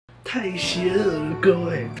太邪恶了，各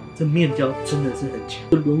位，这面雕真的是很强，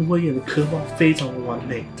这轮回眼的刻画非常的完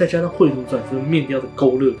美，再加上绘图转这个面雕的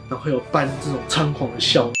勾勒，然后还有斑这种猖狂的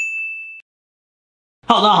笑容。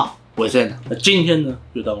Hello， 大家好，我是 SM。那今天呢，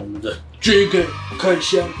又到我们的 GK 开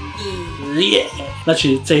箱耶！那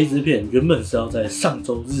其实这一支片原本是要在上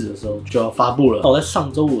周日的时候就要发布了。那我在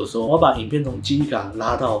上周五的时候，我要把影片从记忆卡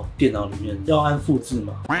拉到电脑里面，要按复制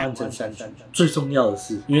嘛，按成3张。最重要的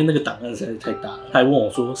是，因为那个档案实在是太大了，他还问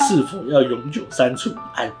我说是否要永久删除，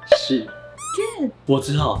按是。我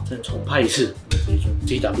只好再重拍一次这一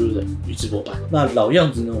尊 CW 的宇智波斑。那老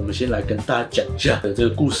样子呢，我们先来跟大家讲一下这个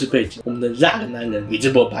故事背景。我们的那个男人宇智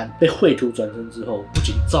波斑被绘图转身之后，不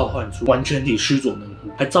仅召唤出完全体须佐能乎，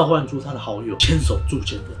还召唤出他的好友千手铸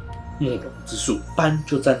剑的慕容之术。斑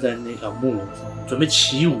就站在那条慕容上，准备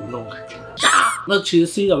起舞那种感觉。那其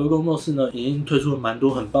实 CW 工作室呢，已经推出了蛮多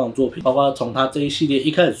很棒的作品，包括从他这一系列一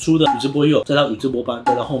开始出的宇智波鼬，再到宇智波斑，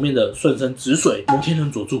再到后面的瞬身止水、摩天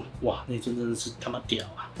轮佐助，哇，那真的是他妈屌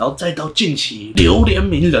啊！然后再到近期榴莲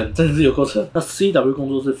鸣人，真的是有够扯。那 CW 工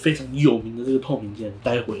作室非常有名的这个透明剑，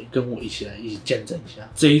待会跟我一起见证一下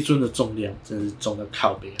这一尊的重量，真的是重到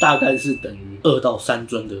靠北，大概是等于2到3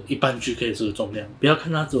尊的一般 GK 这个重量。不要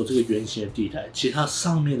看它只有这个圆形的地台，其实它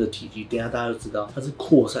上面的体积，等一下大家就知道它是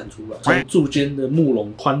扩散出来，从柱间的慕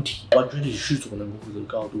容宽体，完全体须佐能乎的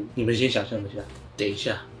高度，你们先想象一下。等一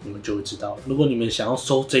下，你们就会知道了。如果你们想要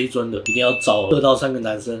收这一尊的，一定要找2到3个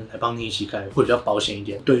男生来帮你一起开，会比较保险一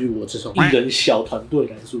点。对于我这种一人小团队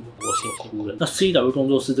来说，我先哭了。那 CW 工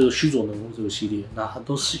作室这个须佐能乎这个系列，那它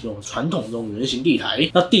都使用传统这种圆形地台。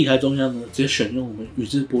那地台中央呢，直接选用我们宇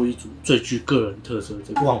智波一族最具个人特色的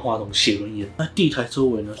这个万花筒写轮眼。那地台周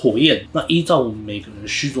围呢，火焰。那依照我们每个人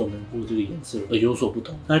须佐能乎这个颜色而有所不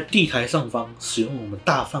同。那地台上方使用我们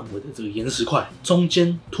大范围的这个岩石块，中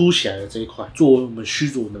间凸起来的这一块作为我们须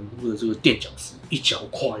佐能乎的这个垫脚石，一脚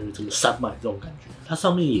跨越这个山脉这种感觉。它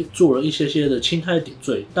上面也做了一些的青苔点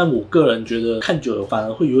缀，但我个人觉得看久了反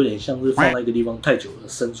而会有点像是放在一个地方太久了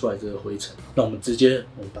生出来这个灰尘。那我们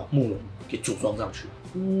把慕容给组装上去。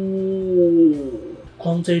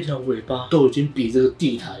光这一条尾巴都已经比这个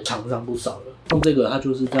地台长上不少了。光这个它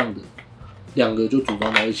就是这样的。2个就组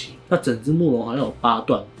装在一起，那整只慕容好像有8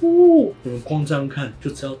段，你们光这样看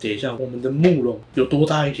就知道等一下我们的慕容有多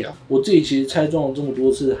大一条。我自己其实拆装了这么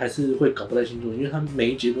多次，还是会搞不太清楚，因为它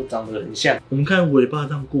每一节都长得很像。我们看尾巴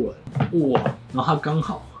这样过来，哇，然后它刚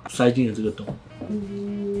好塞进了这个洞，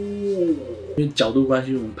因为角度关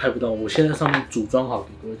系我们拍不到。我现在上面组装好给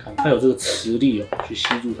各位看，它有这个磁力去吸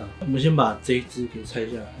住它。我们先把这一只给拆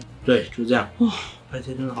下来，对，就这样。拍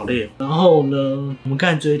起来真的好累哦。然后呢，我们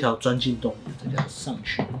看这一条钻进洞，再这样上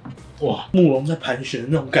去，哇，慕容在盘旋的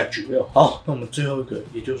那种感觉哦。好，那我们最后一个，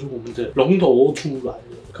也就是我们的龙头出来了，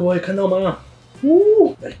各位看到吗？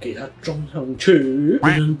来给它装上去，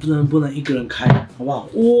不能一个人开，好不好？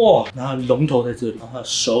哇，然后龙头在这里，然后它的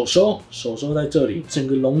手手在这里，整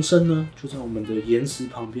个龙身呢就在我们的岩石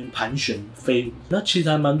旁边盘旋飞舞。那其实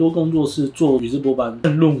还蛮多工作室做宇智波斑，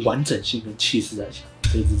但论完整性跟气势来讲，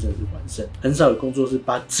这一支真的是完胜，很少有工作室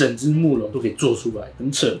把整只慕容都给做出来，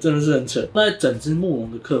很扯，真的是很扯。那整只慕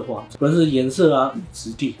容的刻画，不论是颜色啊、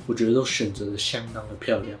质地，我觉得都选择的相当的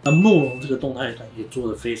漂亮。那慕容这个动态感也做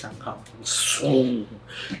得非常好，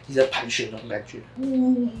你在盘旋那种感觉，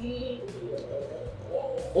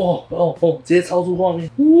直接超出画面，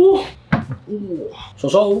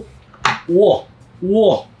手，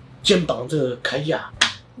哇，肩膀这个开亚，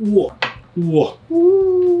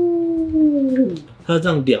它这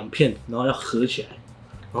样2片，然后要合起来，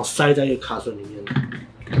然后塞在一个卡榫里面。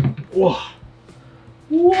哇，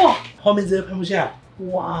画面直接拍不下，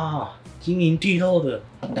哇，晶莹剔透的。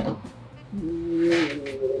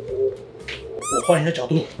我换一下角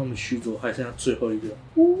度，那我们须佐还剩下最后一个。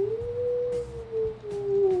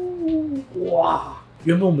哇，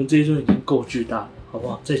原本我们这一尊已经够巨大了，好不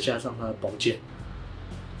好？再加上它的宝剑，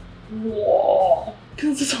哇！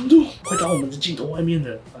看这长度，快到我们的镜头外面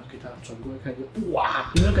了。给它转过来看一下，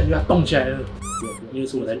哇！有没有感觉它动起来了？有，因为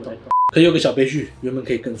是我在动。可是有个小悲剧，原本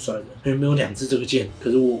可以更帅的，原本有2只这个剑，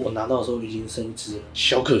可是我拿到的时候已经剩1只了，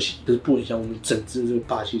小可惜。可是不影响我们整只这个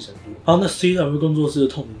霸气程度。好，那 CW 工作室的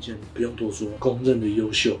透明剑不用多说，公认的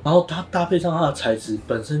优秀。然后它搭配上它的材质，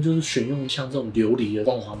本身就是选用像这种琉璃的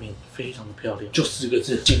光滑面，非常的漂亮。就4个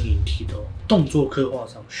字：晶莹剔透。动作刻画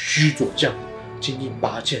上，须佐将仅仅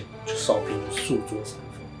拔剑就扫平了数座山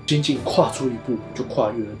峰，仅仅跨出一步就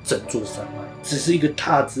跨越了整座山脉。只是一个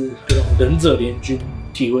踏姿，就让忍者联军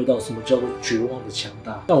体会到什么叫做绝望的强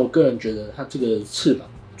大。但我个人觉得，它这个翅膀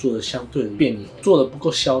做的相对的别扭，做的不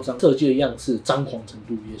够嚣张，设计的样式张狂程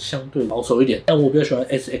度也相对保守一点。但我比较喜欢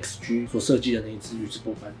SXG 所设计的那一只宇智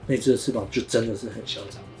波斑，那只的翅膀就真的是很嚣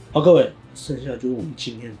张。好，各位，剩下就是我们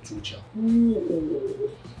今天的主角。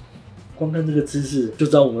光看这个姿势就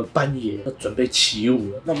知道我们班爷要准备起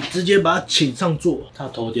舞了。那我们直接把他请上座，他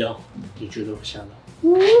头雕，你绝对会吓到。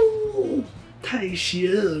太邪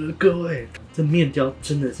恶了，各位！这面雕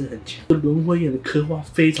真的是很强，这轮回眼的刻画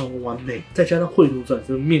非常的完美，再加上绘图转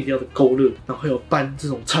这个面雕的勾勒，然后还有斑这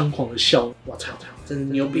种猖狂的笑，哇操，真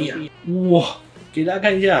的牛逼啊！哇，给大家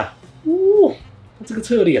看一下，哇，他这个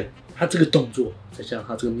侧脸，他这个动作，再加上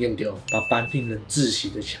他这个面雕，把斑令人窒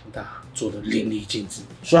息的强大做得淋漓尽致，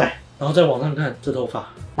帅！然后再往上看，这头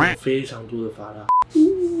发有非常多的发蜡，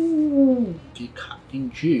给卡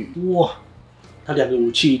进去，哇！它两个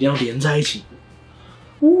武器一定要连在一起。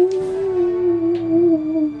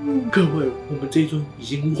各位，我们这一尊已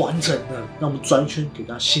经完成了，让我们转圈给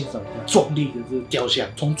大家欣赏一下壮丽的这个雕像。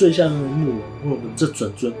从最下面的木纹为我们这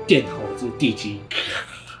整尊垫好了这个地基。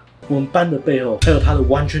我们班的背后还有它的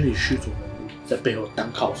完全体虚竹人物在背后当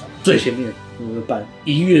靠山。最前面我们的班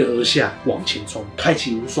一跃而下往前冲，开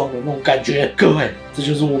启无双的那种感觉。各位，这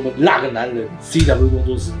就是我们那个男人 CW 工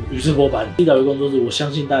作室宇智波斑。CW 工作室，我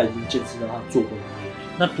相信大家已经见识到他做过的魅力。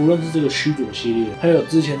那不论是这个虚佐系列，还有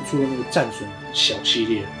之前出的那个战损小系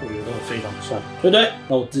列，我觉得都非常帅，对不对？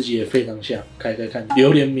那我自己也非常想看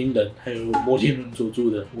榴莲鸣人还有摩天轮佐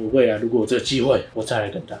助的。我未来如果有这个机会，我再来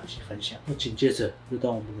跟大家一起分享。那紧接着就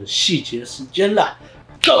到我们的细节时间啦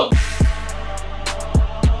 ，Go！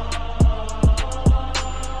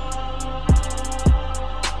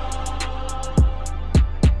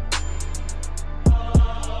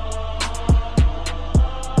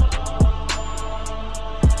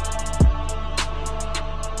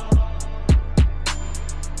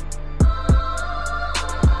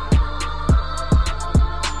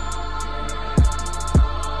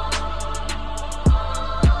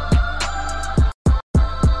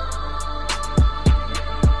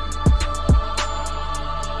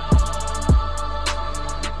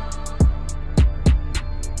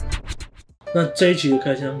那这一期的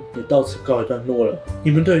开箱也到此告一段落了。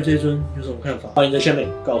你们对于这尊有什么看法？欢迎在下面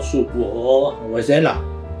告诉我。我是 ENG，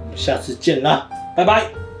我们下次见啦，拜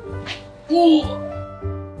拜。